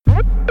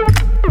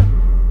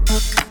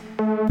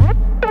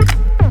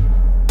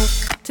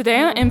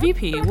Today on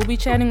MVP, we'll be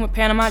chatting with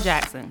Panama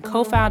Jackson,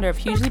 co-founder of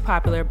hugely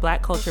popular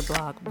Black culture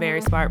blog,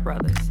 Very Smart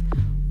Brothas.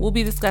 We'll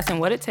be discussing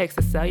what it takes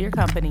to sell your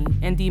company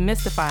and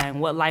demystifying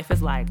what life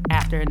is like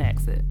after an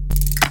exit.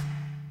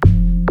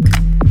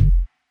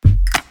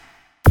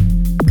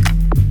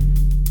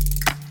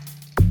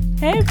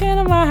 Hey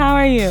Panama, how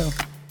are you?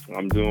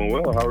 I'm doing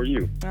well. How are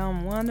you?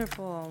 I'm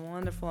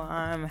wonderful.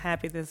 I'm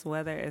happy this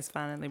weather is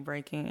finally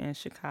breaking in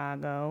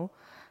Chicago,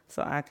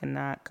 so I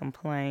cannot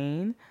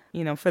complain.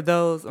 You know, for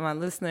those of my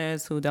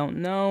listeners who don't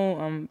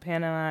know,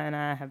 Panama and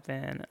I have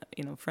been,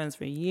 friends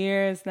for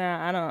years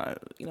now. I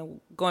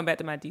don't, going back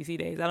to my DC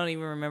days, I don't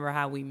even remember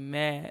how we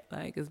met.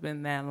 Like, it's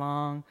been that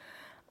long.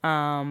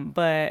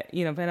 But,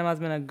 Panama's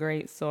been a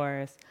great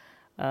source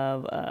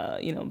of,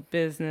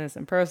 business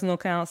and personal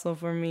counsel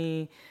for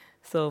me.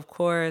 So, of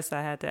course,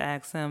 I had to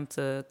ask him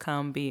to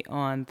come be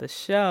on the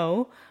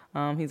show.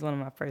 He's one of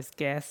my first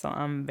guests, so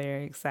I'm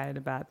very excited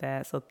about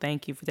that. So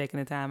thank you for taking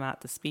the time out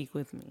to speak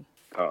with me.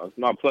 It's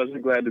my pleasure.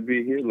 Glad to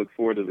be here. Look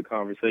forward to the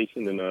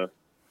conversation and,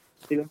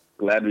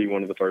 glad to be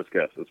one of the first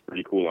guests. It's a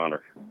pretty cool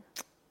honor.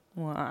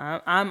 Well,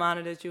 I'm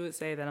honored that you would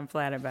say that. I'm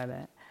flattered by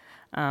that.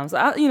 I'll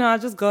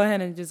just go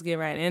ahead and just get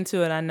right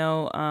into it. I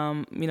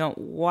know,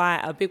 why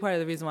a big part of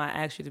the reason why I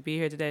asked you to be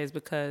here today is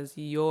because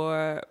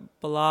your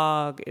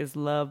blog is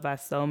loved by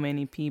so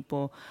many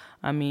people.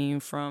 I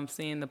mean, from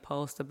seeing the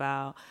post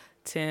about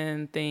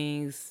 10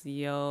 things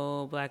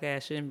your black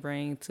ass shouldn't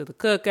bring to the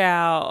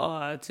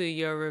cookout or to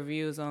your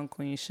reviews on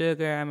Queen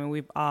Sugar. I mean,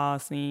 we've all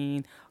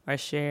seen or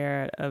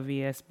shared a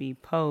VSB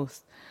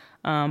post.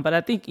 But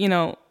I think,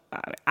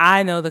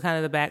 I know the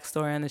kind of the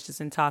backstory on this just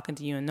in talking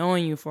to you and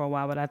knowing you for a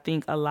while, but I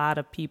think a lot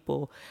of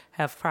people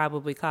have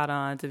probably caught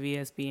on to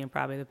VSB in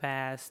probably the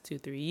past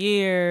 2-3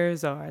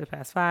 years or the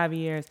past 5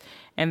 years,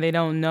 and they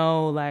don't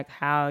know like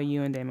how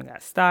you and Damon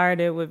got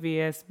started with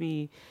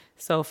VSB.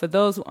 So for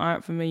those who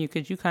aren't familiar,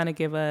 could you kind of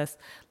give us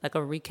like a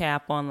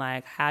recap on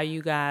like how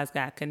you guys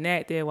got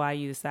connected, why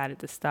you decided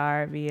to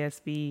start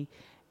VSB,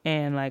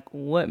 and like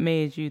what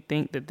made you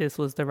think that this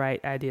was the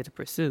right idea to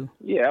pursue?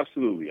 Yeah,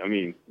 absolutely. I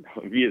mean,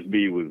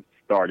 VSB was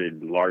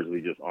started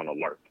largely just on a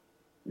lark.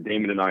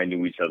 Damon and I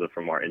knew each other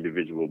from our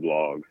individual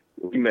blogs.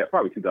 We met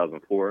probably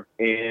 2004.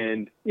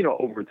 And,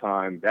 over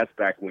time, that's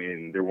back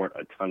when there weren't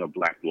a ton of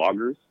black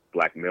bloggers.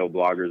 Black male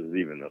bloggers is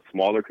even a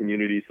smaller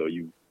community, so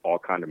you all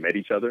kind of met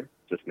each other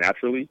just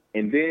naturally.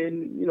 And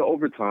then,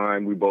 over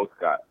time, we both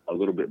got a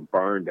little bit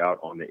burned out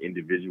on the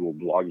individual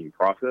blogging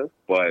process,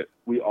 but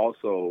we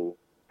also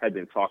had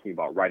been talking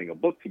about writing a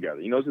book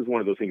together. This is one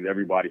of those things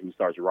everybody who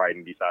starts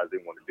writing decides they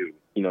want to do.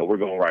 We're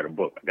going to write a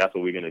book. Like, that's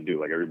what we're going to do.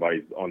 Like,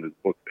 everybody's on this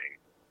book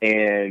thing.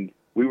 And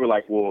we were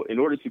like, well, in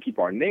order to keep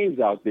our names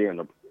out there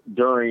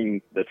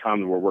during the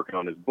time that we're working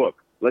on this book,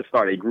 let's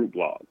start a group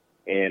blog.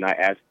 And I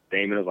asked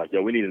Damon, I was like,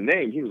 yo, we need a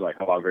name. He was like,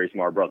 how about Very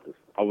Smart Brothas?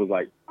 I was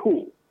like,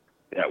 cool,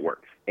 that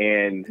works.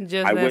 And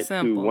just I that went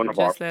simple. to one of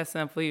just that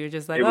simple. You're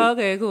just like,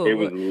 okay, cool. It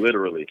was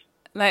literally.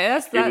 Like,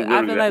 I feel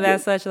like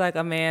that's such like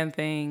a man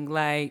thing.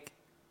 Like,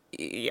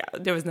 yeah,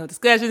 there was no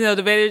discussion, no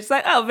debate. It's just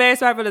like, oh, Very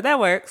Smart Brothas, that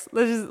works.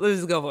 Let's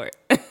just go for it.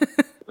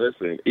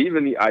 Listen,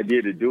 even the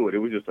idea to do it, it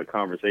was just a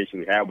conversation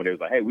we had when it was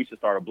like, hey, we should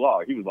start a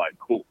blog. He was like,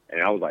 cool.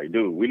 And I was like,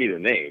 dude, we need a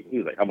name. He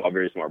was like, how about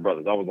Very Smart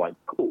Brothas? I was like,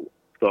 cool.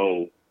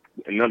 So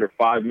in under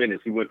 5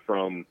 minutes, we went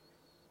from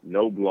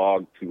no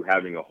blog to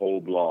having a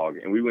whole blog.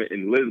 And we went,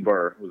 and Liz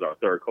Burr, who was our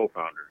third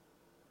co-founder,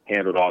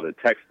 handled all the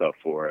tech stuff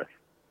for us.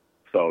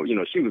 So,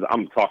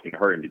 I'm talking to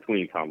her in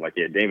between time, like,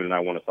 yeah, Damon and I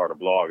want to start a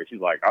blog. And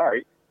she's like, all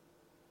right.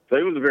 So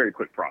it was a very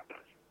quick process.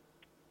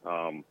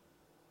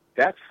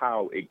 That's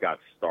how it got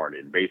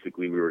started.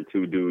 Basically, we were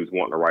two dudes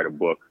wanting to write a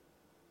book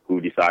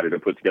who decided to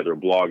put together a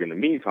blog in the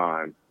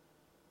meantime.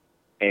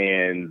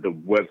 And the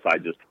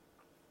website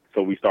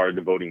so we started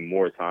devoting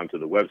more time to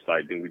the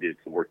website than we did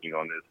to working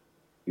on this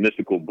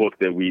mystical book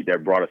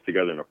that brought us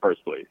together in the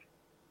first place.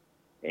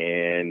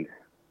 And,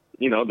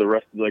 the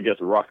rest is, I guess,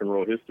 rock and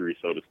roll history,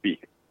 so to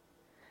speak.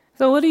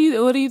 So what do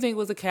you think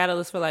was the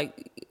catalyst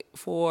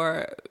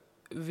for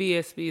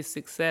VSB's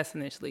success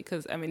initially?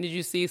 Because, I mean, did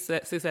you see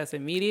success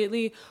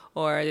immediately,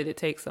 or did it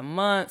take some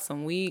months,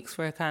 some weeks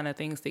for kind of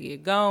things to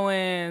get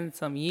going,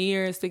 some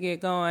years to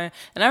get going?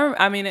 And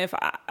I mean, if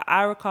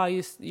I recall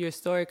your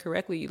story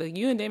correctly, like,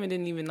 you and Damon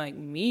didn't even, like,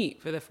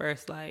 meet for the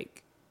first,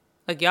 like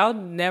y'all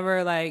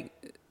never, like,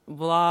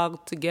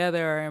 vlogged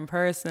together or in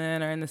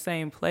person or in the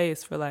same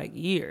place for, like,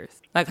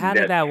 years. Like, how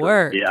did that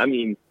work? Yeah, I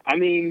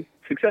mean,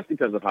 success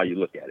depends on how you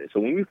look at it. So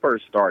when we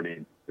first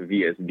started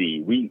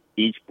VSB, we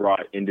each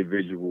brought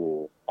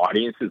individual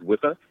audiences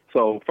with us.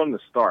 So from the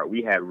start,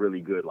 we had really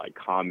good like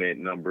comment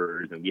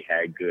numbers, and we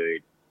had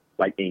good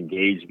like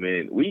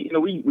engagement. We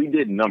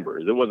did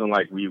numbers. It wasn't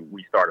like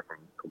we started from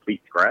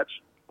complete scratch.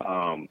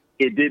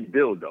 It did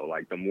build though.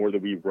 Like the more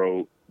that we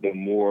wrote, the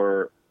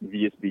more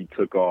VSB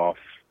took off.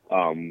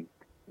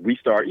 We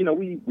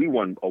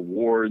won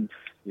awards.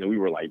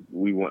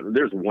 We won.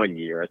 There's one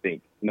year, I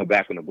think,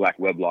 back when the Black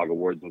Weblog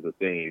Awards was a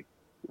thing,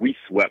 we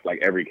swept like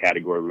every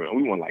category.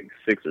 We won like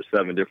 6 or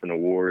 7 different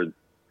awards.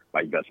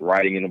 like best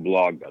writing in a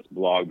blog, best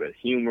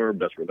humor,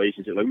 best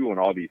relationship. Like we won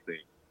all these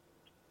things,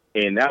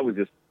 and that was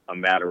just a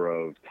matter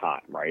of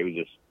time, right? It was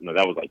just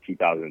that was like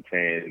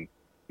 2010,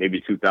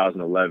 maybe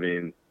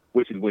 2011,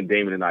 which is when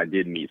Damon and I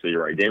did meet. So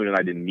you're right, Damon and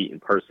I didn't meet in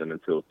person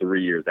until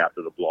 3 years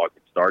after the blog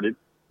had started.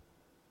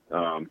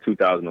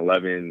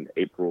 2011,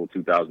 April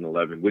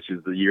 2011, which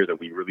is the year that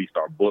we released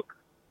our book.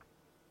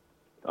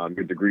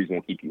 Your Degrees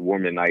Won't Keep You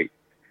Warm at Night,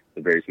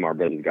 The Very Smart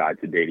Brothers Guide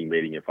to Dating,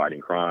 Mating, and Fighting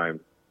Crime.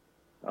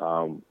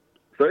 So,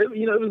 it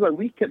was like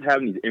we kept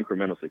having these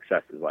incremental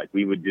successes. Like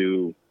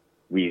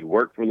we'd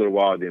work for a little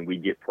while, then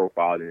we'd get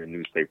profiled in a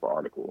newspaper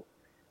article.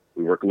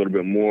 We work a little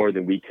bit more,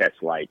 then we'd catch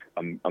like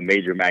a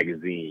major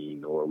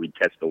magazine, or we'd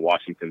catch the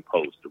Washington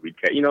Post, or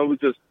we'd catch, it was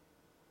just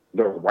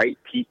the right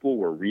people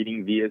were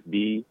reading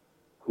VSB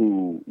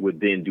who would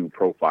then do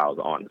profiles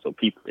on it. So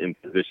people in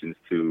positions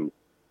to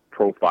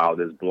profile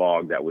this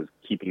blog that was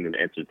keeping them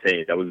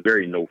entertained, that was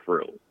very no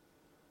frills.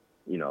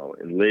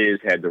 And Liz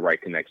had the right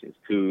connections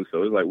too. So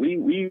it was like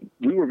we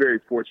were very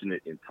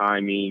fortunate in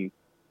timing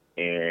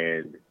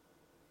and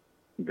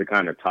the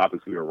kind of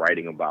topics we were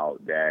writing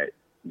about that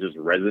just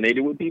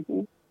resonated with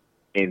people.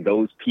 And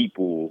those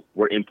people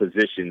were in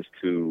positions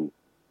to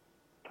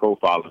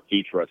profile and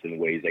feature us in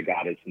ways that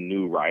got us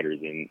new writers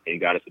and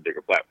got us a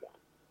bigger platform.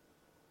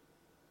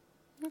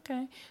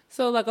 Okay.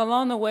 So like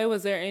along the way,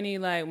 was there any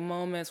like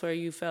moments where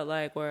you felt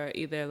like were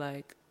either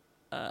like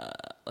an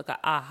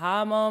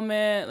aha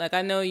moment? Like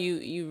I know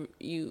you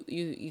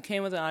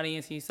came with the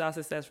audience and you saw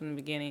success from the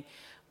beginning,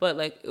 but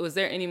like was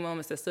there any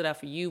moments that stood out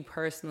for you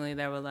personally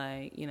that were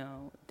like,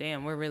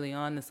 damn, we're really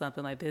on to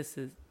something, like this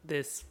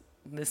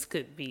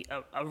could be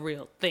a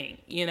real thing,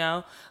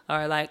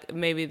 or like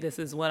maybe this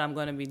is what I'm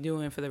going to be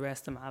doing for the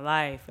rest of my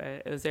life?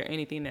 Or was there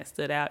anything that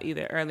stood out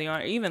either early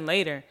on or even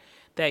later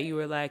that you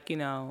were like,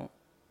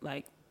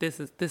 like this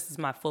is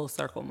my full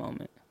circle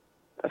moment?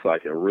 That's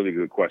like a really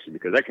good question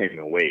because that came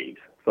in waves.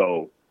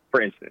 So,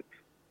 for instance,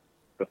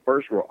 the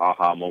first real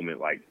aha moment,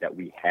 like that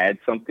we had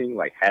something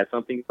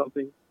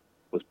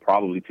was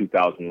probably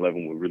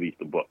 2011 when we released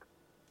the book.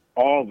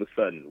 All of a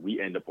sudden,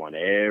 we end up on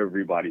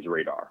everybody's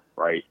radar,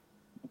 right?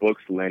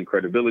 Books lend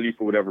credibility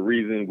for whatever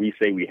reason. We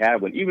say we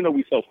have one, even though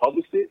we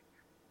self-published it,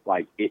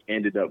 like it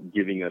ended up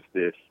giving us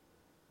this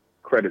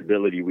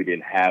credibility we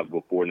didn't have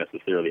before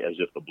necessarily as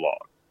just a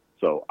blog.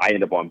 So I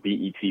end up on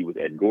BET with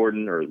Ed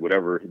Gordon or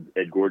whatever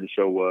Ed Gordon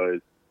show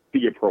was. We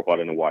get profiled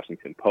in the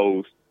Washington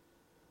Post,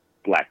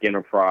 Black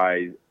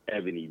Enterprise,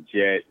 Ebony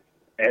Jet,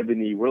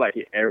 Ebony. We're like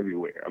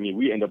everywhere. I mean,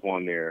 we end up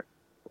on their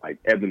like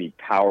Ebony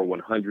Power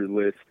 100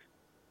 list,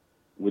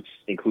 which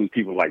includes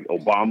people like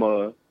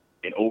Obama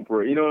and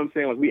Oprah. You know what I'm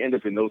saying? Like we end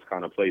up in those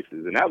kind of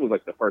places. And that was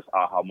like the first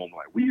aha moment.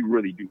 Like we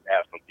really do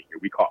have something here.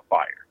 We caught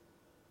fire.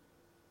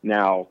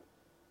 Now,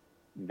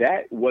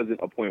 that wasn't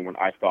a point when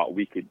I thought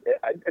we could,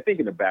 I think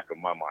in the back of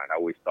my mind, I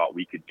always thought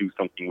we could do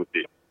something with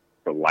it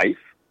for life,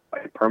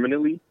 like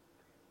permanently.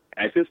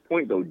 At this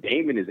point, though,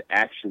 Damon is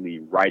actually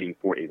writing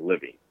for a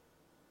living.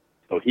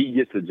 So he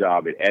gets a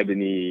job at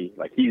Ebony,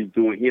 like he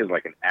has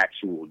like an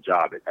actual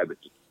job at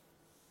Ebony.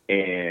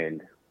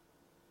 And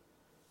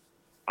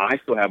I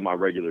still have my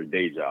regular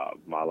day job,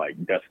 my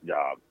like desk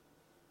job.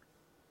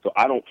 So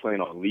I don't plan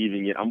on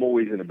leaving it. I'm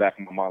always in the back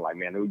of my mind like,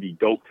 man, it would be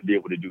dope to be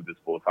able to do this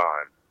full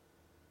time.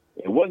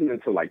 It wasn't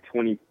until like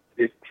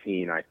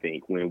 2015, I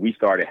think, when we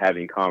started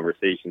having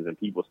conversations and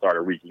people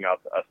started reaching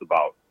out to us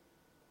about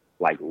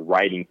like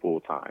writing full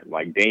time.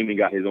 Like Damon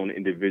got his own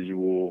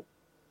individual,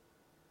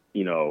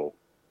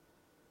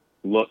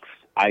 looks.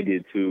 I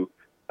did too.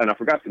 And I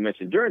forgot to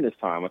mention during this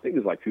time, I think it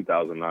was like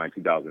 2009,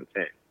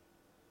 2010,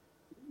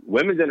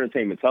 Women's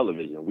Entertainment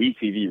Television,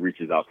 WeTV,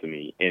 reaches out to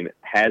me and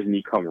has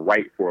me come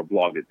write for a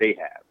blog that they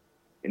have.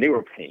 And they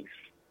were paying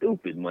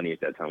stupid money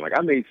at that time. Like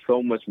I made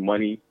so much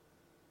money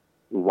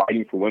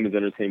writing for Women's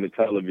Entertainment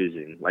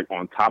Television, like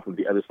on top of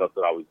the other stuff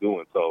that I was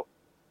doing. So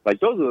like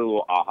those are the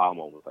little aha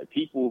moments. Like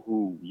people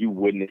who you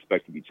wouldn't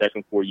expect to be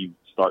checking for you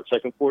start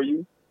checking for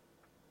you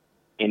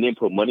and then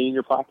put money in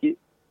your pocket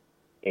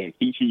and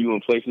feature you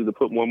in places to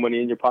put more money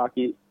in your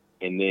pocket.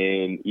 And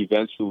then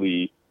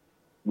eventually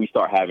we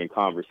start having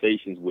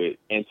conversations with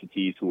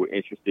entities who are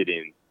interested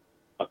in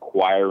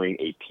acquiring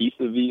a piece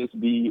of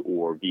VSB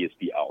or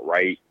VSB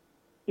outright.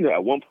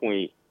 At one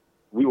point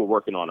we were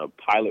working on a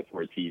pilot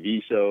for a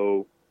TV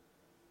show.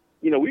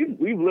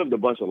 We've lived a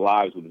bunch of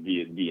lives with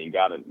VSB and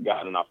got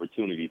an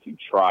opportunity to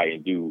try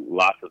and do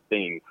lots of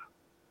things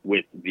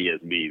with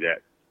VSB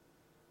that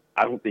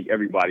I don't think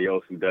everybody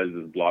else who does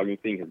this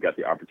blogging thing has got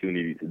the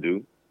opportunity to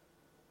do,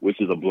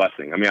 which is a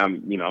blessing. I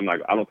mean,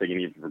 I don't take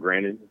any of it for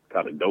granted. It's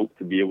kind of dope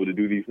to be able to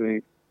do these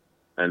things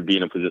and be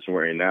in a position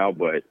we're in now.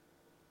 But,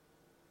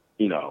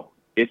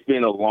 it's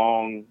been a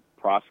long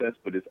process,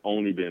 but it's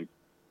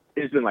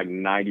been like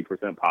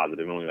 90%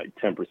 positive, only like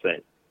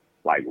 10%.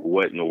 Like,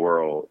 what in the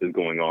world is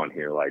going on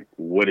here? Like,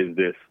 what is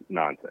this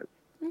nonsense?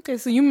 Okay,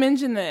 so you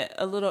mentioned that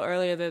a little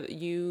earlier that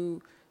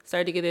you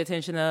started to get the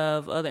attention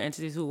of other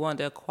entities who wanted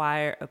to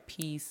acquire a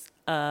piece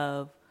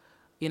of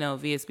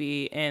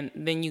VSB, and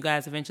then you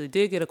guys eventually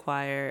did get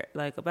acquired,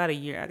 like about a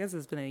year. I guess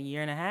it's been a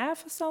year and a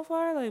half so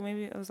far. Like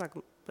maybe it was like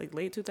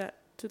late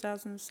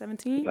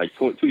 2017. Like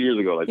 2 years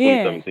ago, like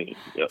Yeah. 2017.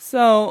 Yep.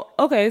 So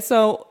okay,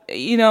 so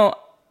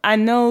I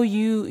know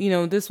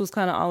this was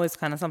kind of always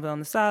kind of something on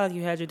the side.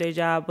 You had your day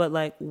job, but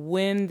like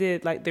when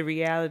did like the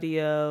reality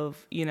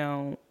of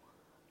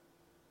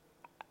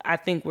I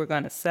think we're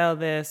going to sell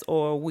this,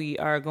 or we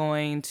are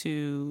going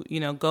to,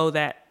 go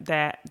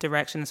that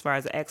direction as far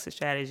as the exit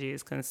strategy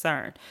is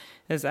concerned.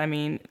 Because I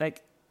mean,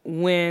 like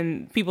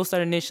when people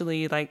start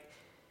initially like,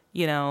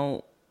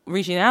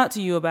 reaching out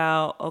to you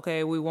about,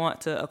 okay, we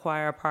want to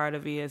acquire a part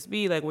of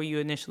VSB, like were you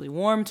initially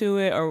warm to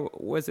it, or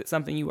was it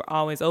something you were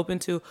always open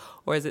to,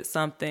 or is it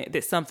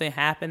something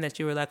happened that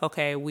you were like,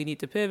 okay, we need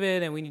to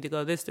pivot and we need to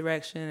go this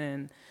direction,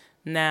 and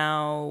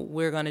now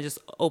we're going to just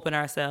open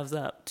ourselves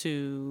up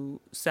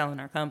to selling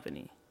our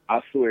company?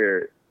 I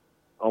swear,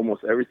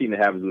 almost everything that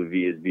happens with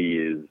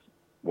VSB is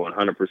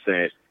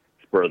 100%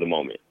 spur of the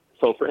moment.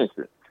 So, for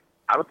instance,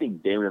 I don't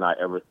think Damon and I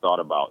ever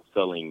thought about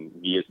selling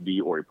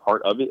VSB or a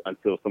part of it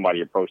until somebody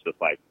approached us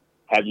like,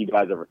 have you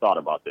guys ever thought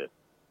about this?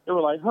 And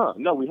we're like,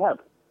 no, we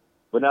haven't.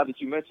 But now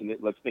that you mentioned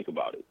it, let's think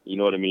about it. You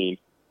know what I mean?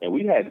 And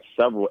we had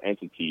several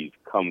entities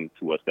come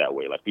to us that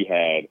way. Like we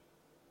had,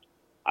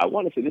 I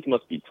want to say this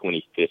must be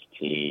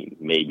 2015,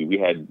 maybe. We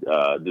had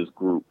this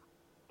group,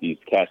 these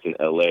cats in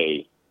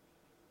LA,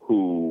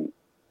 who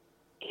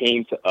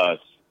came to us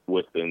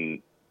with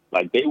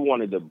they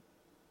wanted to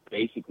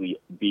basically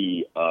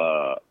be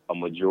a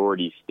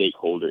majority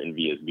stakeholder in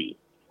VSB.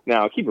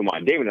 Now, keep in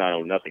mind, David and I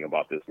know nothing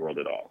about this world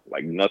at all.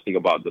 Like nothing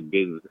about the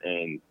business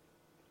end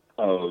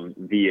of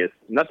VS,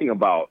 nothing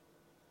about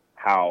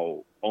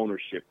how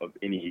ownership of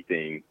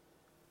anything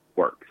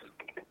works.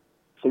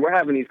 So we're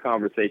having these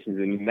conversations,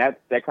 and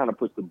that kind of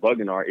puts the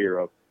bug in our ear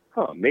of,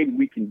 maybe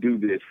we can do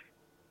this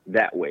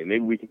that way.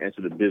 Maybe we can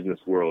enter the business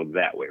world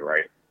that way,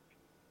 right?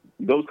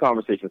 Those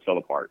conversations fell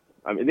apart.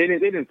 I mean, they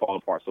didn't fall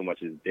apart so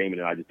much as Damon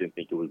and I just didn't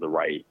think it was the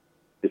right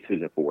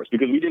decision for us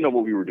because we didn't know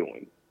what we were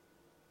doing.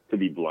 To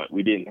be blunt,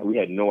 we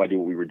had no idea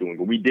what we were doing,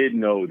 but we did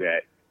know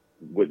that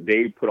what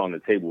they put on the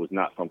table was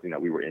not something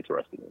that we were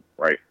interested in,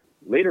 right?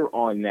 Later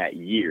on that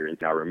year, and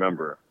I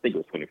remember, I think it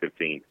was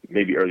 2015,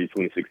 maybe early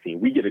 2016,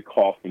 we get a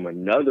call from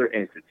another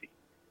entity,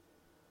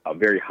 a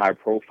very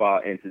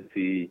high-profile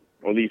entity,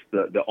 or at least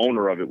the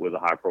owner of it was a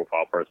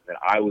high-profile person that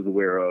I was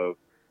aware of,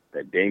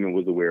 that Damon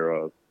was aware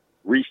of,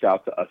 reached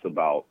out to us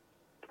about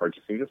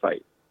purchasing the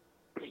site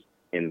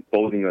and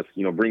folding us,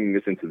 bringing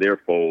us into their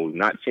fold,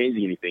 not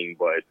changing anything,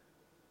 but,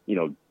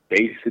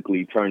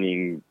 basically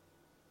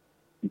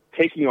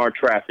taking our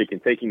traffic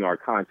and taking our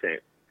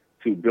content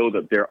to build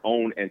up their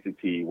own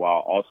entity while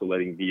also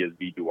letting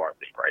VSB do our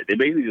thing, right? They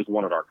basically just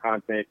wanted our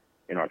content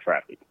and our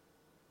traffic.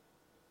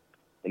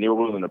 And they were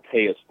willing to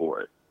pay us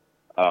for it.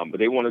 But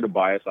they wanted to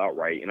buy us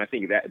outright. And I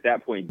think that at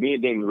that point, me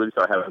and Damon really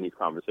started having these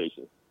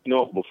conversations.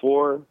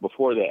 Before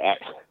they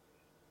act,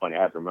 funny,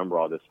 I have to remember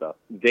all this stuff.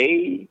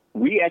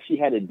 We actually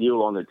had a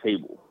deal on the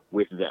table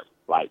with them,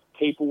 like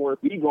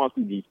paperwork. We'd gone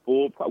through these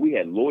we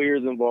had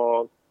lawyers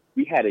involved.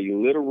 We had a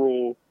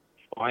literal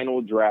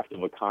final draft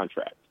of a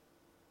contract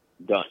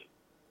done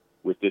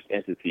with this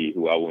entity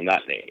who I will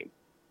not name.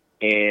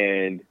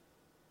 And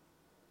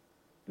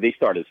they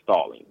started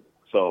stalling.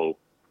 So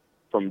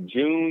from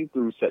June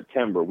through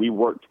September, we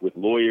worked with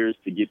lawyers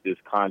to get this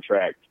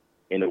contract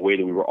in a way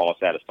that we were all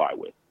satisfied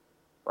with,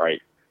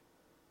 right?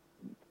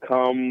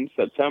 Come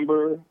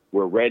September,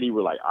 we're ready.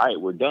 We're like, all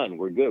right, we're done.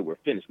 We're good. We're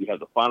finished. We have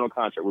the final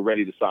contract. We're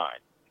ready to sign.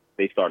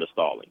 They started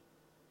stalling.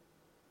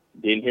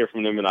 Didn't hear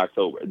from them in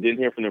October. Didn't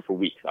hear from them for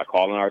weeks. I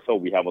call in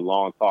October. We have a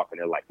long talk, and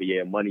they're like,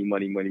 yeah, money.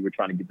 We're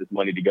trying to get this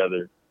money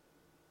together.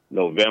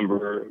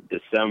 November,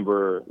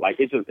 December. Like,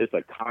 it's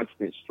a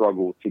constant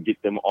struggle to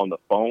get them on the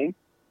phone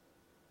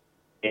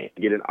and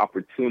get an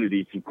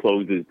opportunity to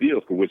close this deal,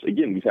 for which,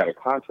 again, we've had a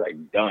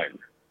contract done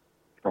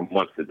for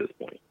months at this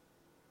point.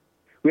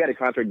 We had a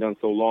contract done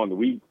so long that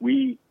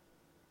we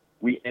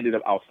ended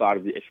up outside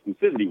of the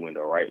exclusivity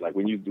window, right? Like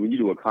when you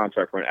do a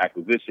contract for an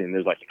acquisition,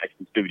 there's like an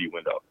exclusivity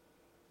window.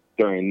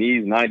 During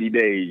these 90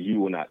 days, you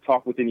will not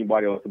talk with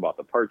anybody else about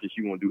the purchase.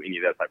 You won't do any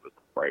of that type of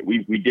stuff, right?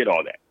 We did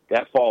all that.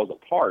 That falls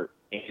apart.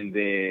 And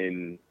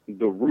then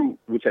the root,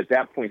 which at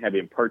that point had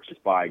been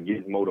purchased by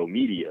Gizmodo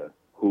Media,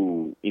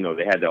 who,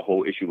 they had that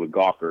whole issue with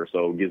Gawker.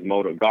 So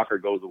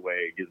Gawker goes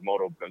away,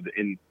 Gizmodo comes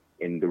in,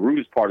 and the root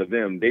is part of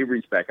them. They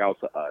reached back out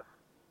to us.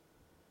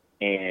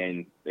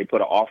 And they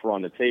put an offer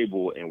on the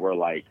table, and we're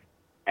like,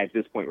 at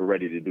this point, we're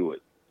ready to do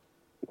it.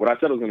 What I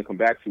said I was going to come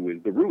back to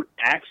is the Root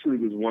actually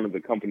was one of the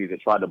companies that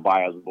tried to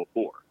buy us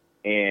before.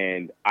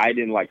 And I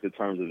didn't like the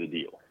terms of the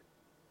deal.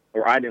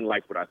 Or I didn't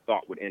like what I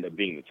thought would end up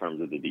being the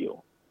terms of the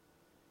deal.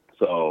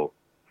 So,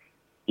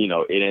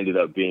 it ended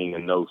up being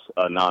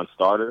a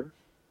non-starter.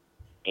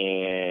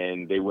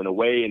 And they went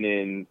away, and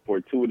then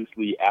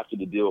fortuitously, after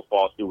the deal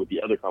falls through with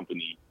the other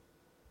company,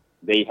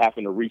 they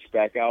happened to reach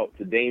back out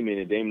to Damon,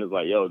 and Damon was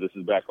like, yo, this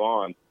is back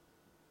on.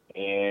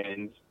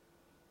 And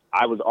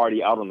I was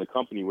already out on the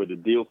company where the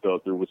deal fell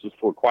through, which was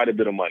for quite a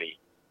bit of money.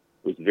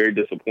 It was very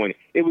disappointing.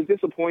 It was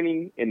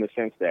disappointing in the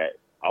sense that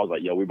I was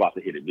like, yo, we're about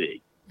to hit it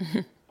big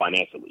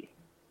financially.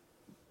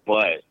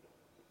 But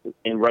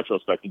in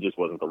retrospect, it just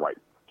wasn't the right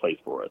place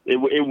for us.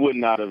 It would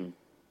not have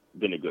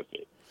been a good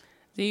fit.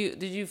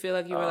 Did you feel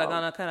like you were like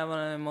on a kind of on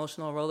an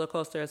emotional roller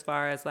coaster as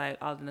far as like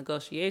all the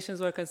negotiations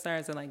were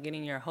concerned, and like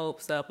getting your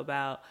hopes up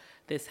about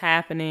this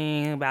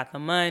happening, about the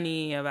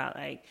money, about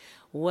like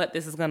what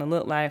this is going to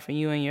look like for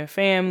you and your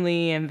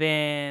family, and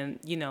then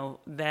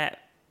that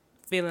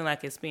feeling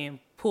like it's being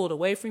pulled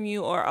away from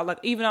you, or like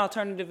even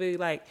alternatively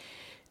like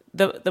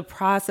the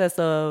process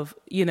of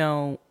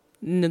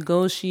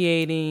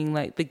negotiating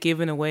like the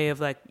giving away of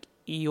like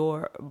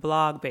your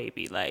blog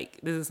baby, like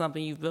this is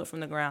something you've built from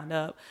the ground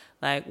up,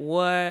 like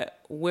where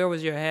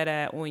was your head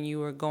at when you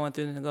were going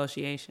through the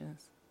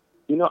negotiations?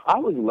 I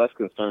was less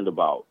concerned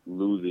about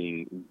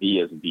losing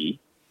VSB,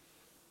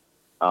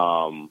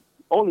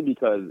 only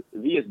because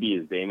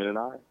VSB is Damon and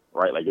I,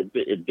 right? Like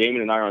if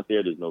Damon and I aren't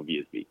there, there's no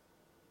VSB,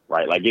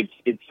 right? Like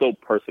it's so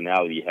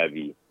personality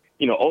heavy.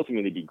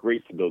 Ultimately it'd be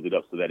great to build it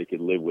up so that it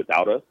could live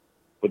without us.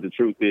 But the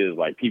truth is,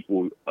 like,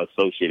 people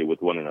associated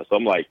with one another. So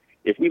I'm like,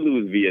 if we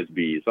lose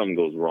VSB, if something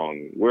goes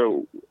wrong,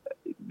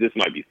 this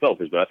might be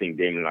selfish, but I think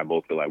Damon and I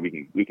both feel like we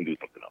can do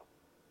something else.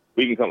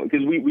 We can come,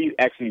 because we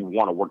actually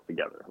want to work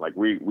together. Like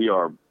we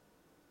are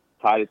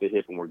tied at the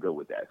hip and we're good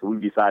with that. So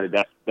we've decided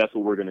that's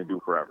what we're going to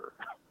do forever.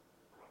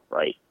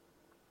 Right.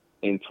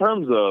 In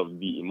terms of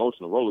the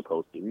emotional roller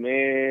coaster,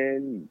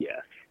 man,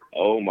 yes.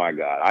 Oh my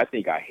God. I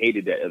think I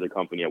hated that other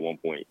company at one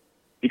point.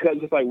 Because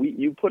it's like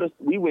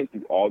we went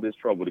through all this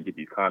trouble to get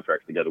these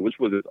contracts together, which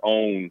was its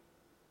own,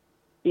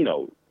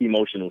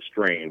 emotional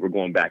strain. We're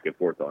going back and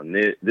forth on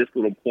this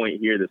little point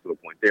here, this little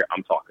point there.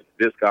 I'm talking to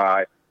this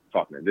guy,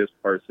 talking to this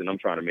person. I'm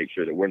trying to make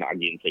sure that we're not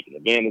getting taken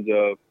advantage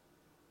of.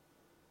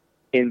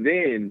 And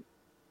then,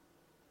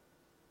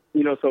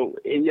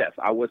 and yes,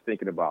 I was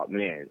thinking about,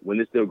 man, when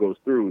this deal goes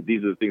through,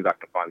 these are the things I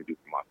can finally do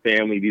for my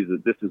family.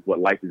 This is what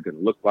life is going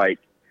to look like.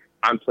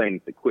 I'm planning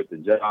to quit the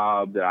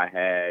job that I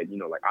had,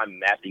 like I'm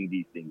mapping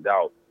these things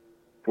out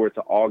for it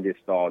to all get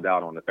stalled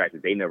out on the fact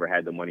that they never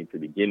had the money to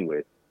begin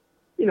with.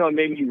 It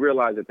made me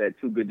realize that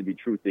too good to be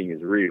true thing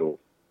is real,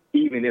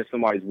 even if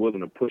somebody's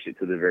willing to push it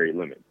to the very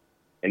limit.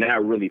 And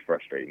that really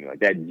frustrated me. Like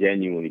that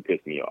genuinely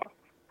pissed me off.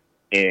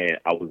 And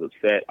I was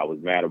upset. I was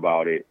mad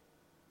about it.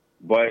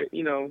 But,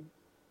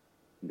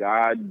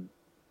 God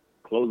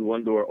closed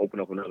one door,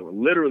 opened up another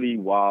one. Literally,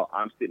 while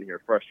I'm sitting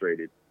here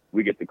frustrated,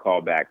 we get the call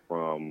back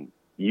from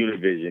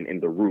Univision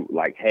and the Root,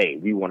 like, hey,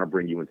 we want to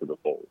bring you into the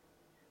fold.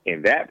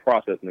 And that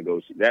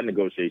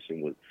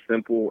negotiation was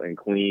simple and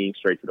clean,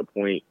 straight to the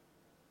point.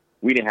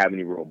 We didn't have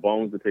any real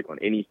bones to pick on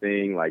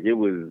anything. Like, it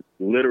was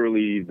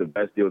literally the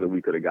best deal that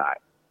we could have got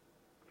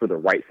for the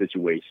right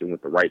situation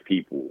with the right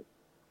people.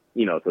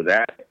 So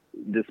that,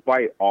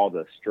 despite all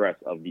the stress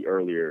of the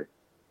earlier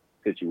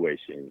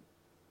situation,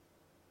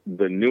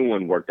 the new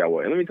one worked out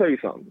well. And let me tell you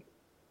something.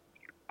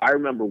 I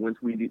remember once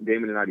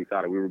Damon and I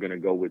decided we were going to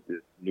go with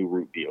this new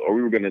Root deal, or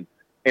we were going to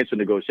enter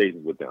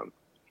negotiations with them,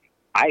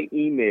 I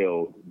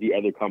emailed the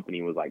other company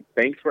and was like,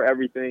 thanks for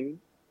everything.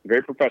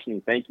 Very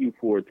professionally, thank you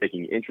for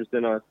taking interest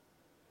in us.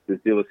 This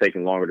deal is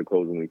taking longer to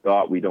close than we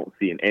thought. We don't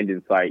see an end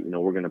in sight.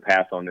 We're going to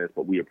pass on this,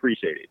 but we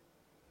appreciate it.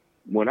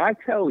 When I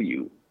tell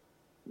you,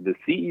 the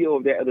CEO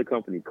of that other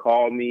company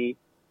called me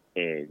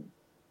and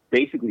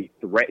basically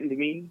threatened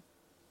me,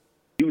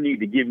 you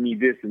need to give me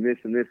this and this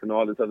and this and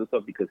all this other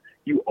stuff because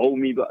you owe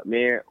me. But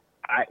man,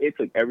 it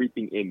took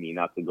everything in me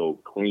not to go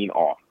clean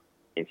off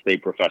and stay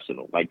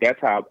professional. Like that's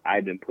how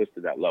I've been pushed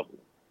to that level.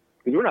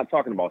 Because we're not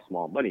talking about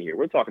small money here.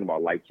 We're talking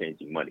about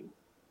life-changing money.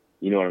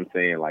 You know what I'm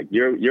saying? Like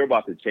you're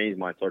about to change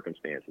my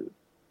circumstances,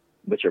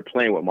 but you're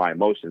playing with my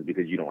emotions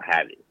because you don't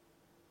have it.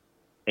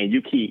 And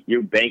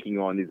you're banking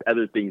on these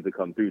other things to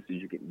come through so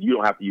you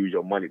don't have to use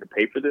your money to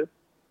pay for this.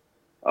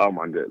 Oh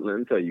my goodness. Let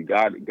me tell you,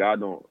 God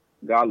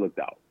looked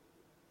out.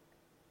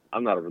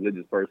 I'm not a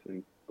religious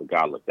person, but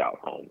God looked out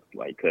home.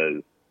 Like,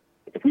 cause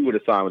if we would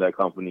have signed with that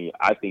company,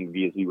 I think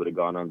VSB would have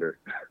gone under.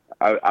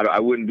 I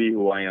wouldn't be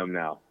who I am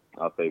now.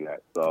 I'll say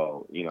that.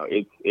 So,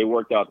 it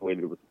worked out the way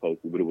that it was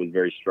supposed to, but it was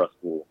very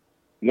stressful.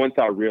 Once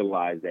I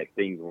realized that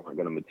things weren't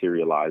going to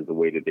materialize the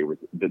way that they were,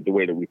 the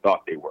way that we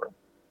thought they were,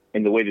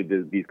 and the way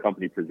that these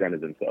companies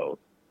presented themselves,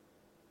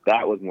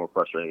 that was more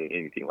frustrating than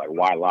anything. Like,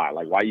 why lie?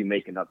 Like, why are you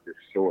making up this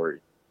story?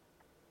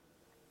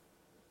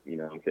 You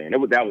know what I'm saying?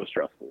 That was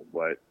stressful,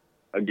 but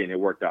again, it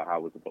worked out how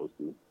it was supposed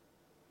to.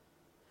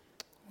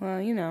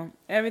 Well,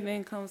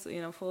 everything comes,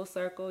 full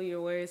circle.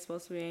 You're where you're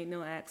supposed to be. Ain't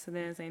no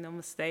accidents, ain't no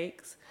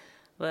mistakes.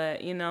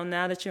 But,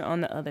 now that you're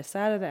on the other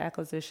side of the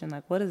acquisition,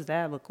 like, what does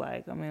that look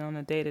like? I mean, on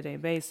a day-to-day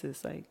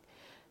basis, like,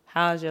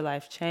 how has your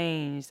life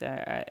changed?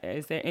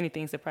 Is there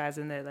anything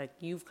surprising that, like,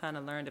 you've kind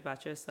of learned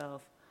about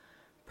yourself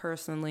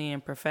personally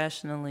and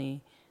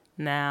professionally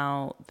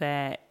now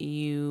that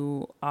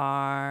you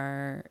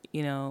are,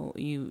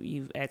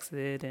 you've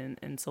exited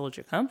and sold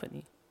your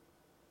company?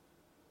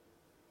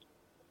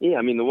 Yeah,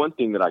 I mean, the one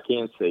thing that I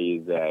can say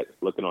is that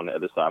looking on the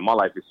other side, my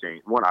life has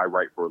changed. One, I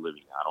write for a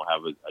living. I don't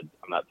have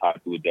I'm not tied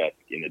to a desk,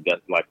 and a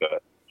desk like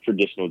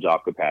traditional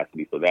job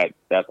capacity. So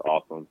that's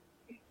awesome.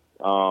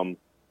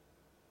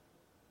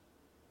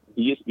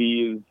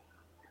 VSB is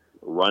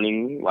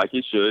running like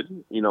it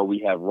should.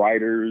 We have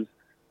writers.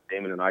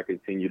 Damon and I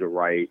continue to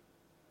write.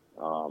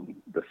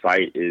 The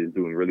site is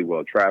doing really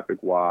well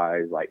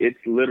traffic-wise. Like, it's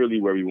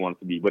literally where we want it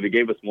to be. But it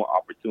gave us more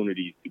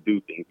opportunities to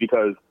do things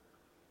because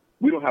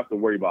we don't have to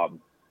worry about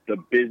the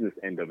business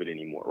end of it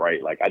anymore,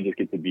 right? Like, I just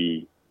get to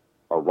be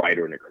a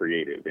writer and a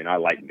creative, and I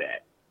like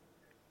that.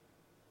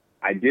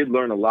 I did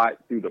learn a lot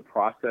through the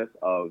process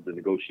of the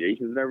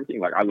negotiations and everything.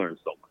 Like, I learned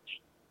so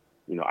much.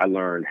 I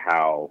learned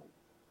how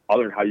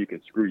you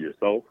can screw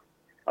yourself.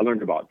 I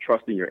learned about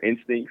trusting your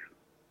instincts.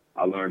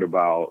 I learned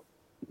about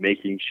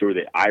making sure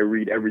that I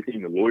read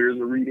everything the lawyers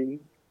are reading.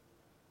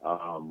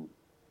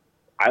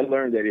 I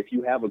learned that if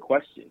you have a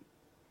question,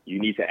 you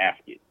need to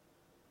ask it.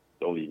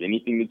 Don't leave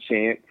anything to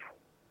chance.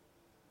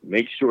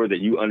 Make sure that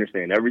you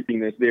understand everything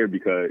that's there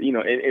because,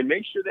 and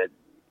make sure that,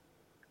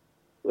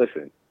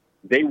 listen,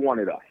 they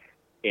wanted us.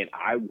 And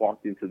I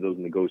walked into those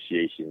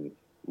negotiations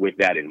with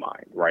that in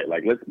mind, right?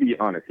 Like, let's be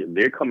honest here.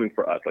 They're coming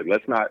for us. Like,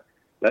 let's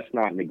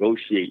not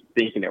negotiate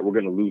thinking that we're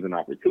going to lose an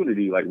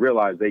opportunity. Like,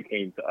 realize they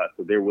came to us,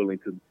 so they're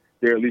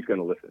at least going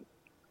to listen.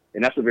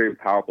 And that's a very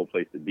powerful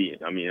place to be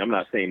in. I mean, I'm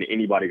not saying that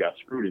anybody got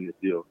screwed in this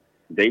deal.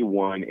 They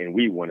won and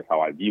we won is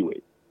how I view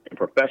it. And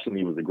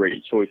professionally, it was a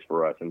great choice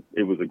for us. And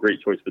it was a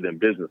great choice for them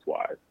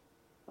business-wise.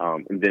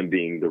 And them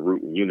being the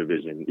Root and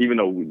Univision, even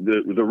though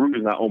the Root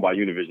is not owned by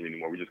Univision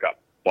anymore. We just got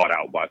bought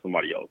out by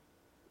somebody else.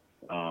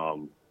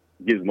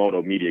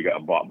 Gizmodo Media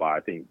got bought by, I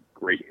think,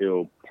 Great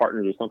Hill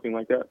Partners or something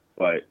like that.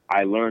 But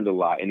I learned a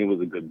lot, and it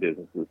was a good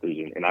business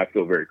decision. And I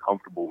feel very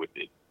comfortable with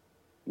it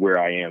where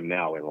I am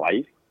now in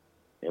life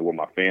and where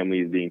my family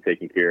is being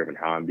taken care of and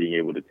how I'm being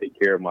able to take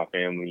care of my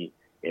family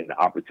and the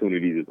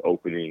opportunities it's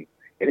opening.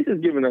 And it's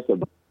just giving us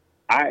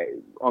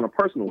on a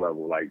personal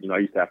level, like, I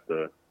used to have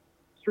to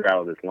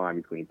straddle this line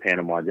between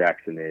Panama,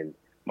 Jackson, and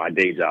my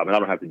day job, and I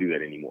don't have to do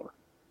that anymore.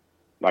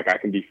 Like, I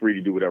can be free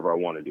to do whatever I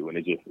want to do, and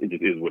it just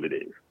is what it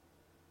is.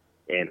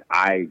 And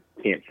I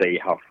can't say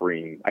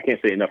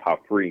enough how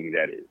freeing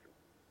that is.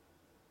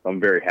 I'm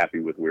very happy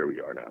with where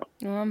we are now.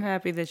 Well, I'm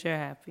happy that you're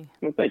happy.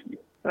 Well, thank you.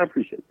 I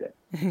appreciate that.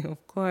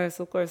 Of course.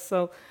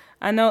 So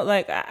I know,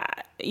 like,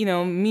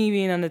 me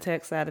being on the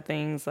tech side of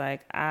things,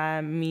 like,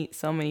 I meet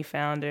so many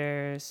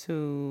founders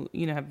who,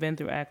 have been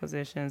through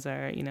acquisitions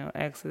or,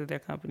 exited their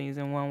companies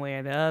in one way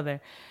or the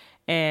other.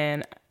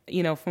 And,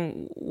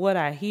 from what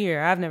I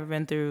hear, I've never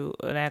been through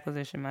an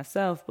acquisition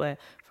myself, but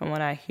from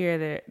what I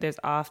hear, there's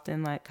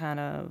often, like, kind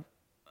of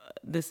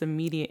this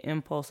immediate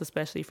impulse,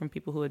 especially from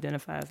people who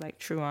identify as, like,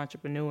 true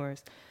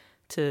entrepreneurs,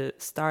 to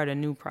start a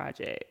new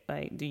project.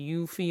 Like, do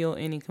you feel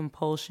any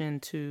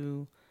compulsion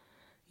to,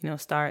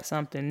 start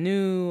something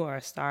new or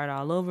start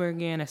all over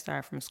again or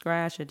start from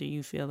scratch? Or do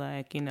you feel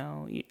like,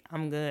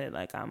 I'm good,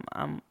 like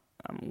I'm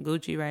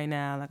Gucci right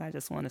now, like I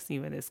just want to see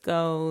where this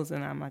goes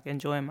and I'm like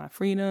enjoying my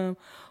freedom?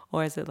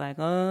 Or is it like,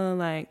 oh,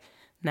 like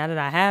now that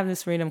I have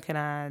this freedom, can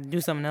I do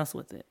something else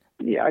with it?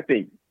 Yeah, I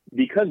think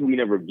because we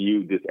never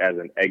viewed this as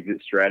an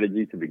exit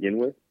strategy to begin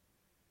with,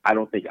 I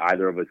don't think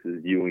either of us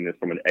is viewing this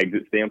from an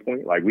exit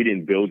standpoint. Like, we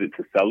didn't build it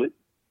to sell it.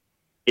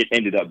 It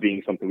ended up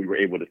being something we were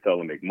able to sell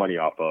and make money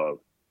off of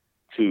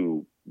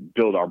to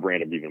build our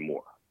brand up even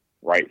more,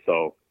 right?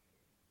 So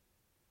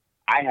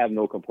I have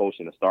no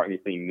compulsion to start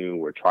anything new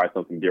or try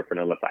something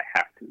different unless I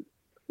have to.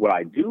 What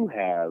I do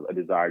have a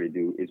desire to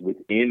do is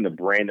within the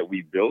brand that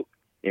we've built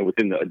and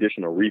within the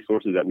additional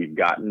resources that we've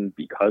gotten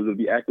because of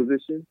the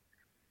acquisition,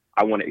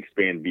 I want to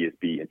expand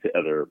VSB into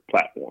other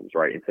platforms,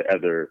 right? Into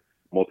other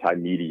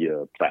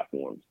multimedia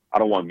platforms. I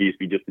don't want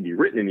VSB just to be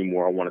written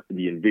anymore. I want it to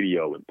be in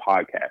video and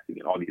podcasting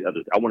and all these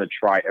others. I want to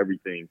try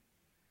everything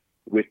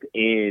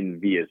within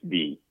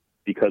VSB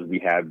because we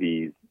have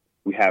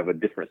a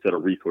different set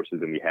of resources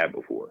than we had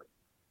before.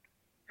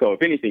 So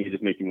if anything, it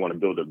just makes me want to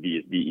build up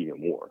VSB even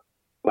more.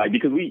 Like,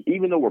 because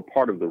even though we're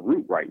part of the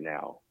Root right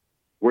now,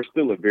 we're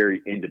still a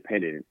very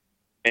independent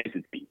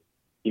entity.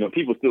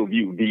 People still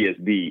view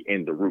VSB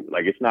and the Root.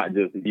 Like, it's not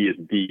just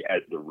VSB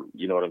as the Root.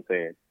 You know what I'm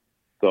saying?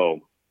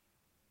 So,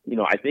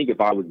 I think if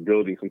I was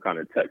building some kind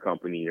of tech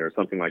company or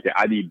something like that,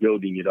 I'd be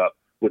building it up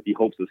with the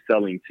hopes of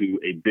selling to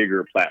a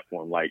bigger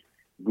platform like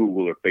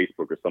Google or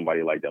Facebook or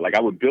somebody like that. Like,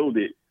 I would build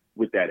it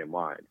with that in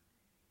mind.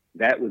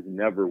 That was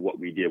never what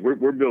we did.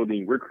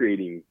 We're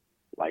creating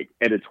like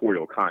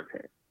editorial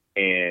content.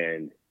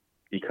 And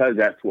because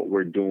that's what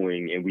we're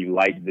doing and we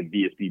like the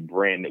VSB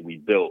brand that we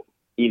built,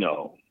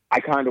 I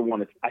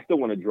still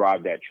want to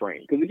drive that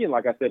train. Because again,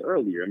 like I said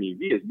earlier, I mean,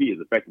 VSB is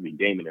effectively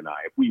Damon and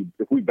I.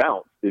 If we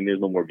bounce, then there's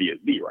no more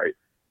VSB, right?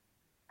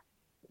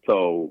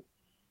 So,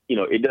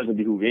 it doesn't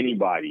behoove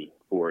anybody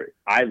for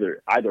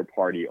either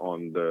party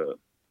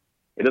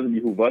it doesn't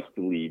behoove us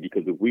to leave,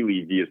 because if we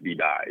leave, VSB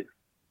dies.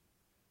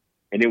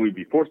 And then we'd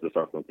be forced to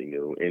start something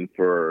new. And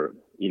for,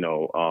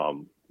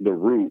 the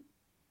Root,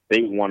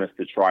 they want us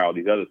to try all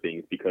these other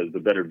things because the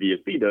better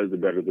VSB does, the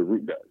better the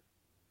Root does.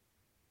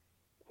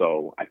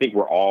 So I think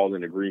we're all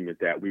in agreement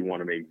that we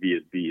want to make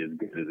VSB as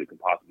good as it could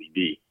possibly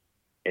be.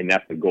 And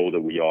that's the goal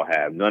that we all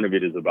have. None of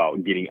it is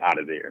about getting out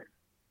of there.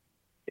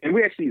 And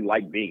we actually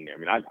like being there. I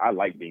mean, I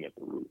like being at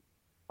the Root.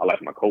 I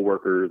like my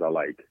coworkers. I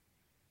like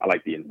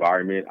the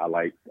environment. I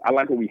like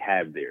what we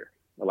have there.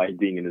 I like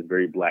being in this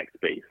very Black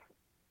space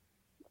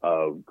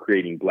of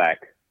creating Black,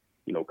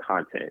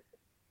 content.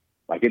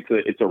 Like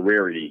it's a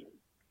rarity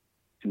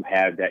to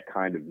have that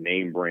kind of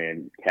name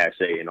brand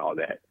cachet and all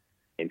that,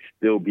 and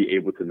still be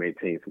able to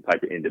maintain some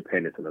type of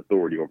independence and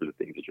authority over the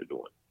things that you're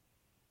doing.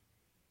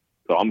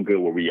 So I'm good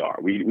where we are.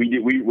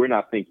 We're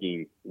not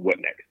thinking what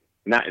next.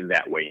 Not in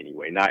that way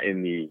anyway. Not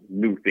in the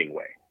new thing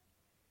way.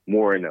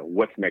 More in the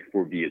what's next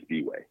for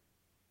VSB way.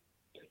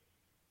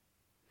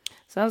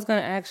 So I was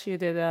going to ask you,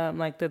 did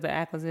the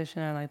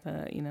acquisition or like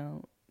the,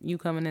 you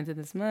coming into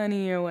this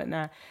money or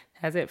whatnot,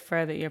 has it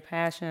furthered your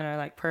passion or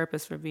like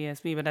purpose for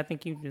VSB? But I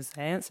think you just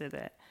answered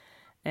that.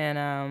 And,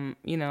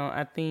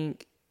 I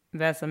think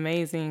that's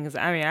amazing because,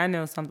 I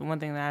know one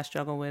thing that I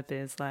struggle with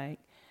is like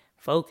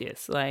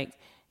focus. Like,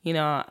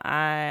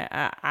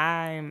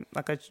 I'm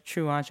like a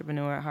true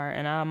entrepreneur at heart,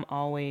 and I'm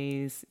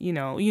always,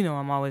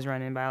 I'm always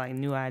running by like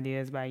new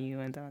ideas by you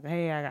and like,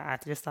 hey, I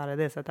just thought of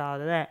this, I thought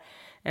of that.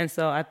 And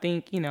so I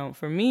think,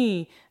 for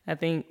me, I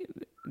think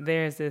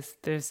there's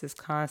this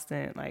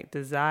constant like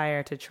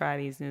desire to try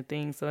these new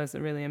things. So it's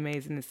really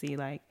amazing to see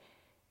like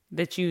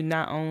that you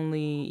not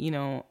only,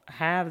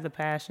 have the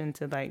passion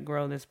to like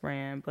grow this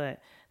brand, but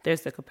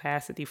there's the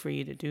capacity for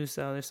you to do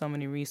so. There's so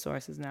many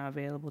resources now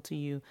available to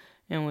you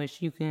in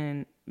which you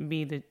can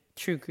be the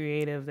true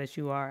creative that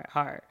you are at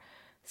heart.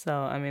 So,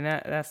 I mean,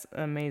 that's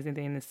an amazing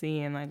thing to see.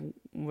 And like,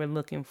 we're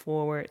looking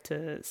forward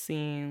to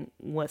seeing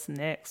what's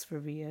next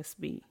for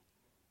VSB.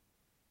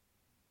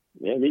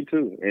 Yeah, me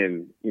too.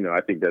 And,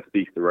 I think that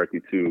speaks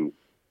directly to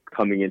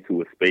coming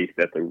into a space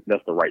that's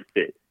the right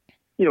fit.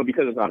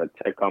 Because it's not a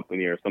tech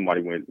company or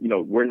somebody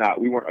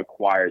we weren't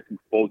acquired to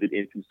fold it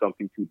into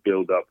something to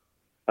build up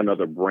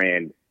another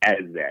brand as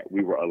that.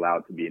 We were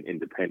allowed to be an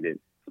independent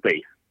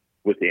space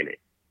within it.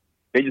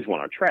 They just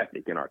want our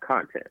traffic and our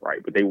content,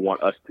 right? But they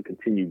want us to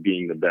continue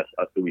being the best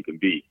us that we can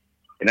be.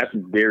 And that's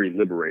very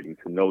liberating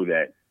to know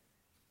that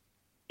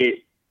when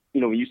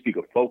you speak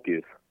of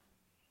focus,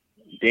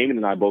 Damon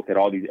and I both had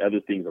all these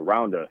other things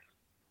around us,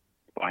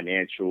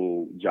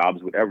 financial,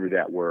 jobs, whatever,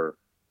 that were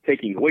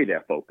taking away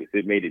that focus.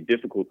 It made it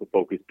difficult to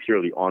focus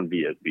purely on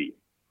VSB.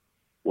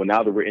 Well,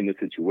 now that we're in this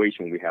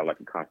situation, we have like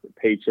a constant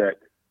paycheck,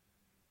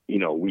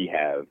 we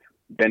have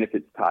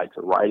benefits tied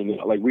to writing.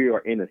 Like, we are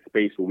in a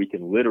space where we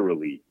can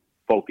literally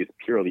focus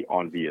purely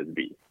on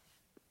VSB.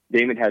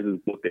 Damon has his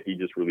book that he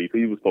just released. So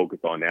he was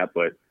focused on that,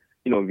 but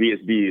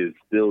VSB is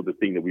still the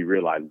thing that we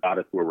realize got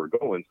us where we're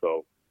going.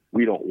 So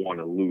we don't want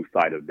to lose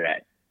sight of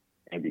that.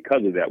 And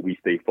because of that, we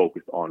stay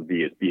focused on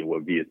VSB and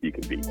what VSB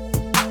can be.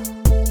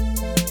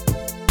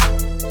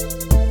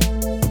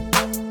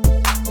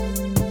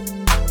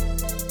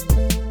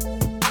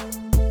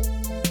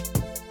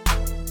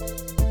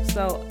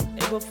 So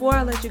before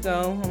I let you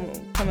go,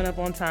 I'm coming up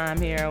on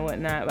time here or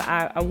whatnot, but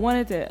I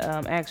wanted to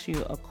ask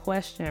you a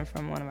question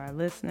from one of our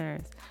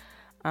listeners.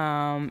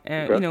 And,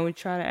 okay. We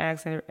try to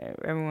ask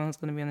everyone who's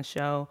going to be on the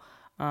show,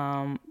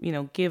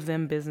 give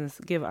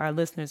our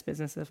listeners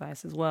business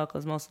advice as well,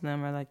 because most of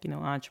them are like,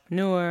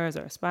 entrepreneurs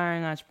or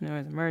aspiring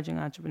entrepreneurs, emerging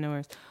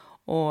entrepreneurs,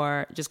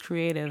 or just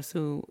creatives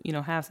who,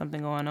 have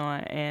something going on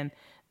and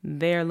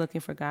they're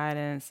looking for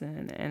guidance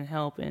and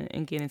help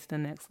in getting to the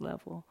next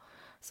level.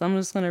 So I'm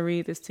just going to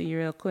read this to you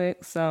real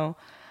quick. So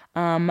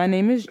my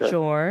name is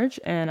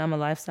George, and I'm a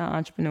lifestyle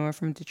entrepreneur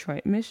from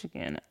Detroit,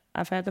 Michigan.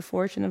 I've had the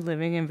fortune of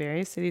living in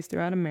various cities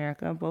throughout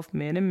America, both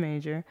mid and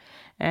major,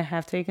 and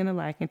have taken a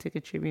liking to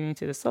contributing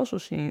to the social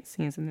scenes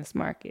in this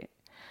market.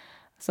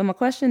 So my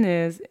question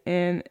is,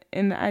 in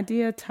the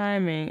idea of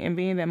timing and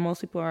being that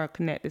most people are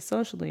connected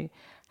socially,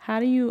 how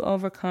do you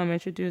overcome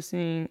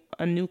introducing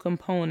a new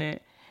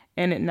component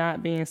and it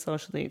not being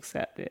socially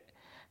accepted?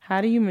 How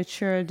do you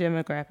mature,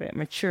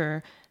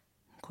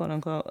 quote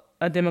unquote,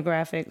 a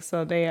demographic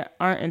so they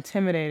aren't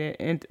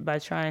intimidated by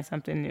trying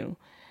something new,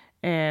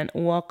 and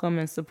welcome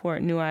and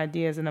support new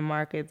ideas in a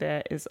market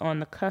that is on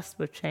the cusp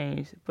of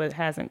change but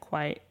hasn't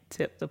quite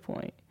tipped the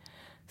point?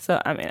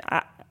 So, I mean,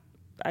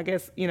 I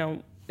guess,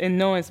 in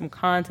knowing some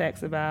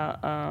context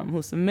about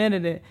who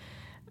submitted it,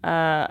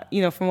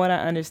 from what I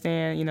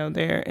understand,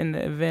 they're in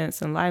the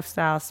events and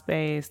lifestyle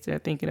space. They're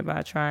thinking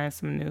about trying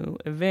some new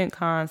event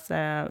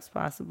concepts,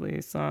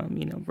 possibly some,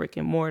 brick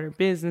and mortar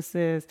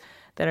businesses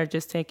that are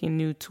just taking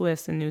new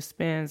twists and new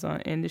spins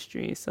on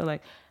industry. So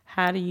like,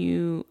 how do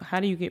you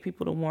get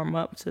people to warm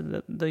up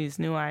to these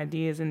new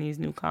ideas and these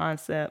new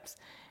concepts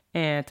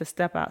and to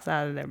step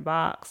outside of their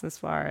box as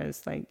far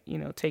as like,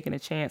 taking a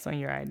chance on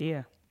your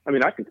idea? I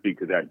mean, I can speak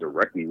to that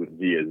directly with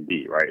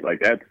VSB, right?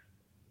 Like, that's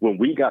when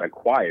we got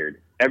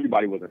acquired,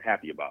 everybody wasn't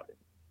happy about it.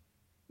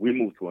 We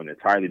moved to an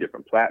entirely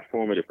different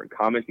platform, a different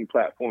commenting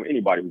platform.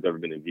 Anybody who's ever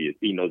been in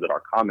VSB knows that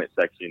our comment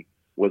section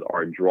was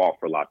our draw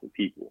for lots of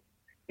people.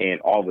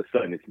 And all of a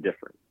sudden it's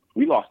different.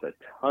 We lost a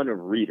ton of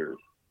readers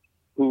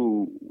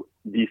who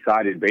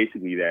decided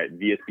basically that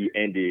VSB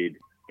ended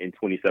in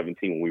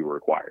 2017 when we were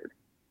acquired,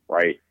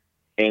 right?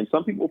 And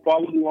some people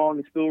followed along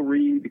and still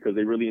read because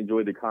they really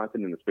enjoyed the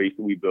content and the space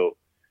that we built.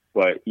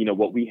 But,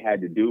 what we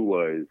had to do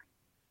was,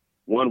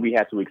 one, we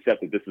had to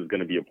accept that this is going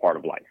to be a part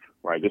of life,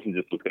 right? This is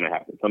just what's going to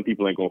happen. Some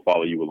people ain't going to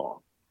follow you along.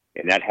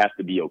 And that has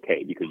to be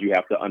okay because you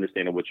have to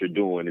understand that what you're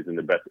doing is in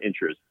the best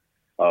interest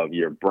of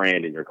your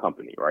brand and your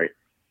company, right?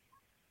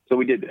 So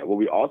we did that. What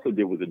we also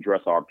did was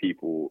address our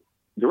people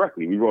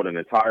directly. We wrote an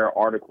entire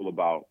article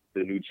about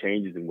the new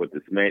changes and what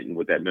this meant and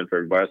what that meant for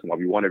everybody else. And while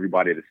we want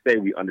everybody to stay,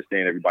 we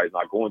understand everybody's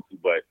not going to.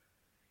 But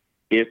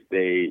if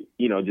they,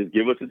 just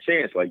give us a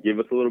chance, like give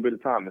us a little bit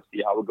of time and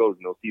see how it goes,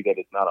 and they'll see that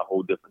it's not a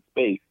whole different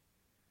space.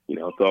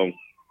 So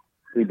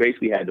we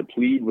basically had to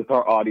plead with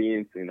our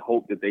audience and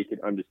hope that they could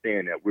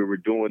understand that we were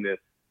doing this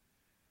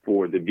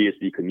for the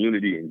VSB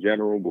community in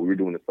general, but we were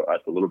doing it for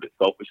us a little bit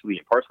selfishly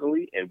and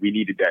personally, and we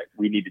needed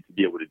to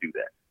be able to do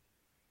that.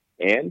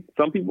 And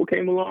some people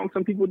came along,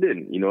 some people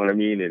didn't, you know what I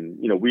mean? And,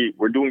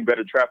 we're doing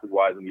better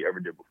traffic-wise than we ever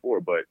did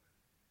before, but,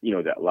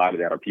 that a lot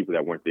of that are people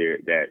that weren't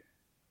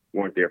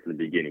there from the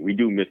beginning. We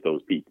do miss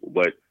those people,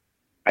 but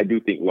I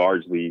do think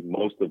largely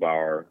most of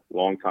our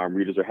longtime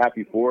readers are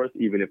happy for us,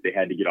 even if they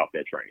had to get off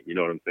that train. You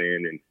know what I'm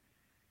saying? And,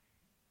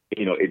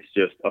 it's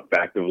just a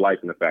fact of life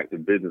and a fact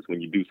of business. When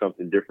you do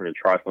something different and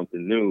try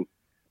something new,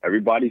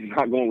 everybody's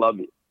not going to love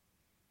it.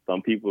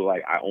 Some people are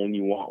like, I only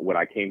want what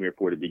I came here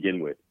for to begin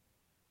with.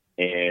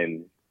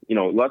 And,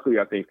 luckily,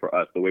 I think for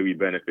us, the way we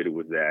benefited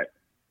was that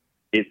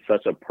it's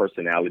such a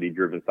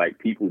personality-driven site.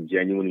 People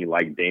genuinely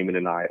like Damon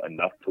and I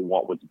enough to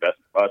want what's best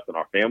for us and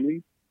our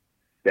families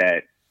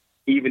that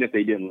even if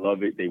they didn't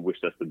love it, they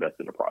wished us the best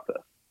in the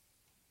process.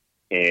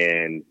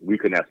 And we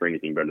couldn't ask for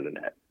anything better than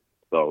that.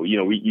 So,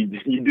 you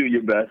do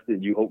your best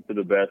and you hope for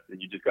the best,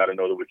 and you just got to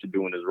know that what you're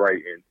doing is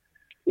right. And,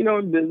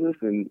 in business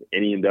and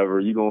any endeavor,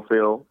 you're going to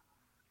fail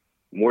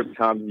more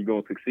times than you're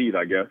going to succeed,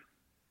 I guess.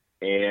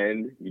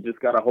 And you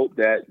just got to hope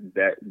that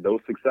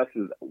those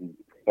successes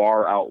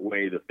far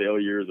outweigh the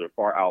failures or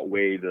far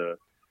outweigh the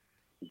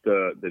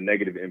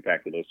negative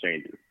impact of those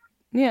changes.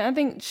 Yeah, I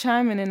think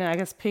chiming in, I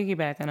guess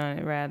piggybacking on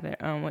it rather,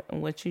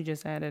 what you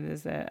just added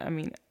is that,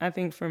 I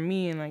think for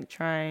me and like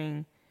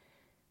trying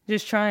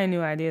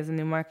new ideas and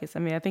new markets,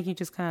 I think you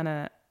just kind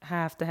of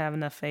have to have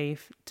enough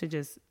faith to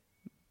just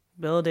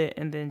build it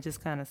and then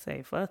just kind of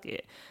say, fuck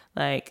it.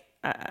 Like,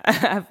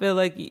 I feel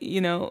like,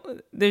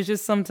 there's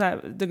just some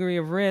type of degree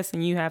of risk,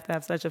 and you have to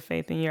have such a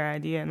faith in your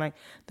idea and like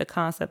the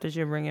concept that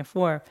you're bringing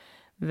forth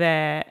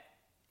that,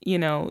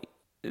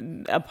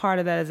 a part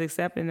of that is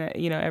accepting that,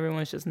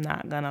 everyone's just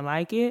not going to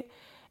like it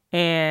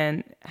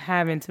and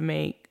having to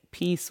make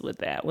peace with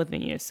that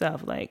within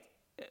yourself. Like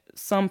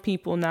some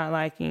people not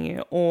liking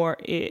it or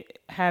it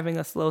having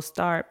a slow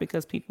start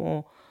because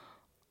people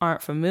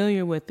aren't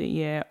familiar with it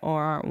yet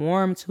or aren't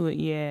warm to it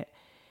yet,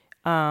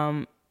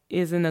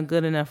 isn't a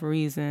good enough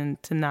reason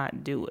to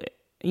not do it.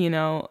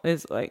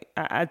 It's like,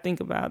 I think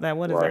about that.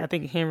 What is it? I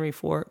think Henry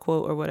Ford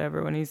quote or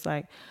whatever, when he's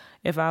like,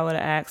 if I would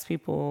have asked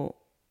people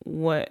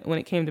when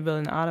it came to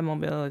building an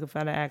automobile, like if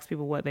I'd have asked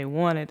people what they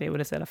wanted, they would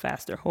have said a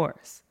faster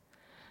horse.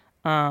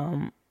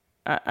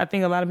 I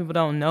think a lot of people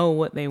don't know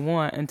what they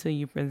want until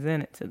you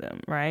present it to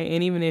them, right?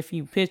 And even if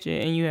you pitch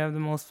it and you have the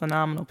most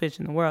phenomenal pitch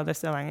in the world, they're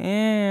still like, I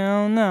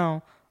don't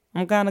know.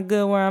 I'm kind of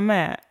good where I'm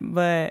at.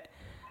 But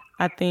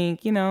I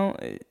think,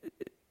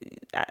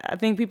 I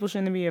think people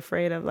shouldn't be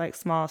afraid of like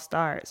small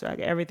starts. Like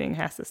everything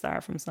has to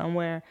start from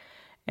somewhere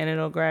and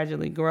it'll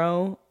gradually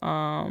grow.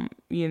 But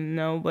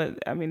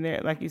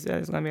there, like you said,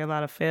 there's going to be a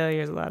lot of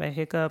failures, a lot of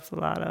hiccups, a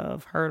lot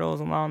of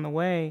hurdles along the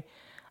way.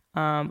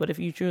 But if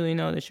you truly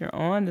know that you're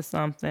on to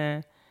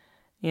something,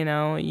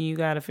 you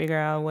got to figure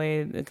out a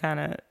way to kind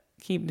of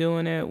keep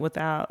doing it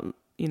without,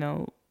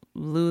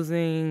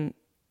 losing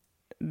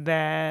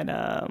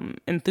that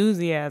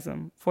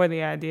enthusiasm for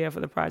the idea, for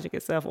the project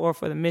itself, or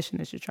for the mission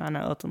that you're trying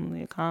to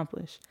ultimately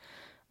accomplish.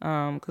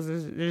 Because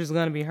there's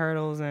going to be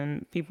hurdles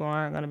and people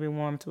aren't going to be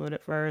warm to it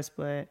at first,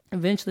 but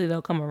eventually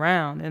they'll come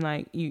around and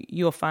like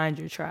you'll find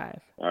your tribe.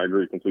 I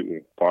agree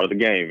completely. Part of the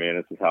game, man.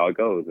 This is how it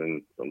goes.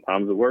 And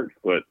sometimes it works,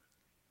 but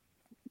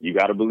you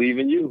got to believe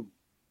in you.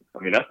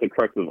 That's the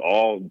crux of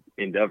all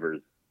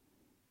endeavors.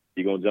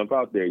 You're going to jump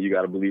out there. You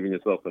got to believe in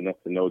yourself enough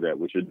to know that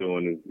what you're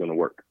doing is going to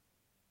work.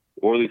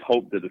 Or at least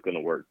hope that it's going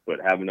to work, but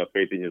have enough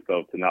faith in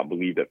yourself to not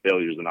believe that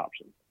failure is an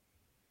option.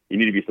 You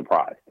need to be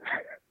surprised.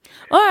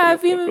 Or I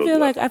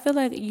feel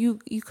like you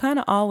kind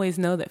of always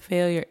know that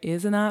failure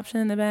is an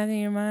option in the back of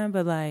your mind,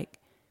 but like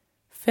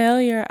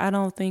failure, I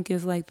don't think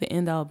is like the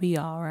end all be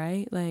all,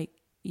 right? Like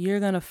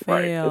you're going to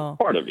fail. Right. It's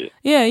part of it.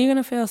 Yeah, you're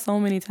going to fail so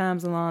many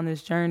times along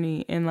this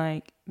journey, and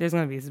like there's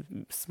going to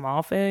be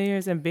small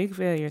failures and big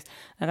failures.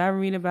 Like I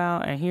read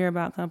about and hear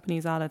about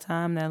companies all the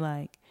time that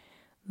like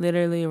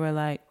literally were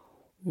like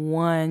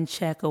one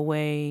check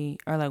away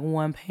or like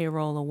one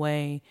payroll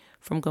away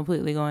from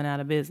completely going out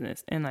of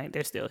business, and like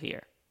they're still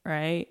here,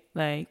 right?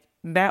 Like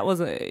that was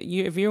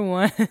if you're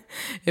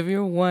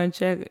one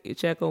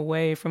check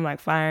away from like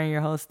firing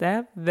your whole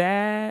staff,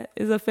 that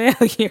is a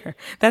failure.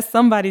 That's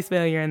somebody's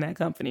failure in that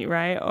company,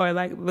 right? Or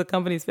like the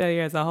company's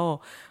failure as a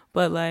whole.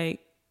 But like,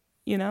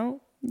 you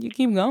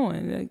keep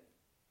going. Like,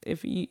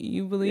 If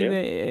you believe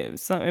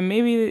that and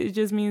maybe it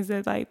just means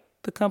that like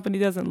the company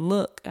doesn't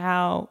look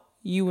how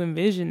you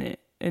envision it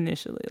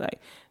initially. Like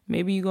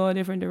maybe you go a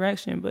different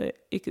direction, but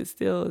it could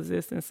still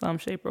exist in some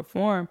shape or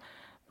form.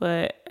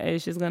 But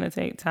it's just going to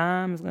take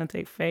time. It's going to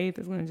take faith.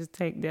 It's going to just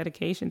take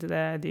dedication to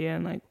that idea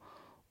and like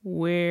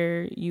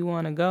where you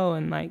want to go,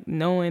 and like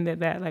knowing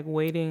that like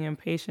waiting and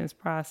patience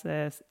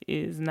process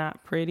is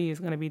not pretty. It's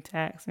going to be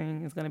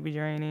taxing. It's going to be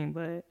draining.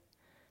 But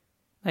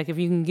like if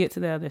you can get to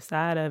the other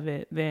side of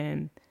it,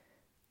 then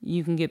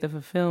you can get the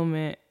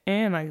fulfillment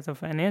and like the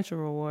financial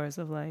rewards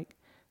of like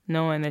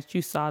knowing that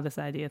you saw this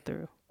idea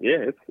through.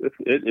 Yeah,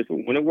 it's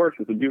when it works,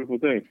 it's a beautiful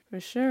thing.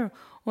 For sure.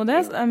 Well,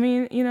 that's I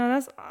mean,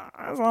 that's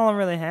all I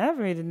really have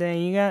for you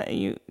today.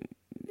 You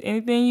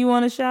anything you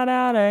want to shout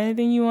out or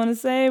anything you want to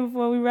say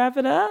before we wrap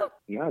it up?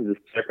 No, just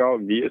check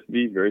out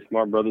VSB,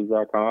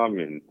 verysmartbrothas.com,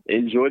 and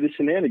enjoy the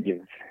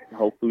shenanigans.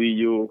 Hopefully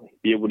you'll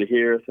be able to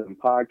hear some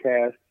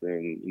podcasts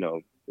and, a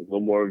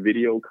little more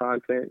video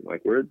content.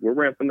 Like we're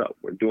ramping up.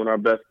 We're doing our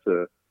best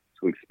to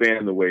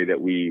expand the way that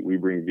we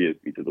bring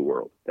VSB to the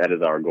world. That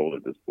is our goal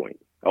at this point.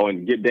 Oh,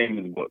 and get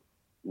Damon's book,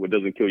 What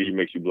Doesn't Kill You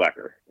Makes You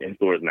Blacker, in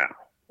stores now,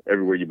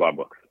 everywhere you buy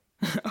books.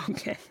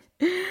 Okay.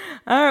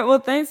 All right. Well,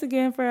 thanks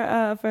again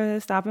for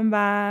stopping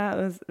by.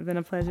 It's been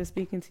a pleasure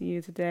speaking to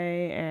you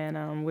today,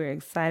 and we're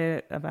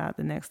excited about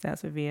the next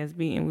steps for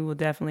VSB, and we will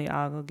definitely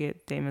all go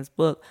get Damon's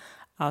book.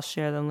 I'll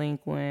share the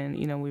link when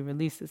we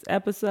release this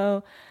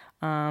episode,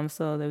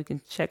 so that we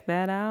can check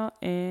that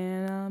out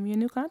and your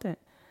new content.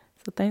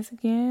 So thanks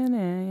again,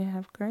 and you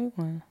have a great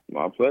one.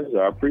 My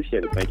pleasure. I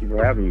appreciate it. Thank you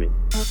for having me.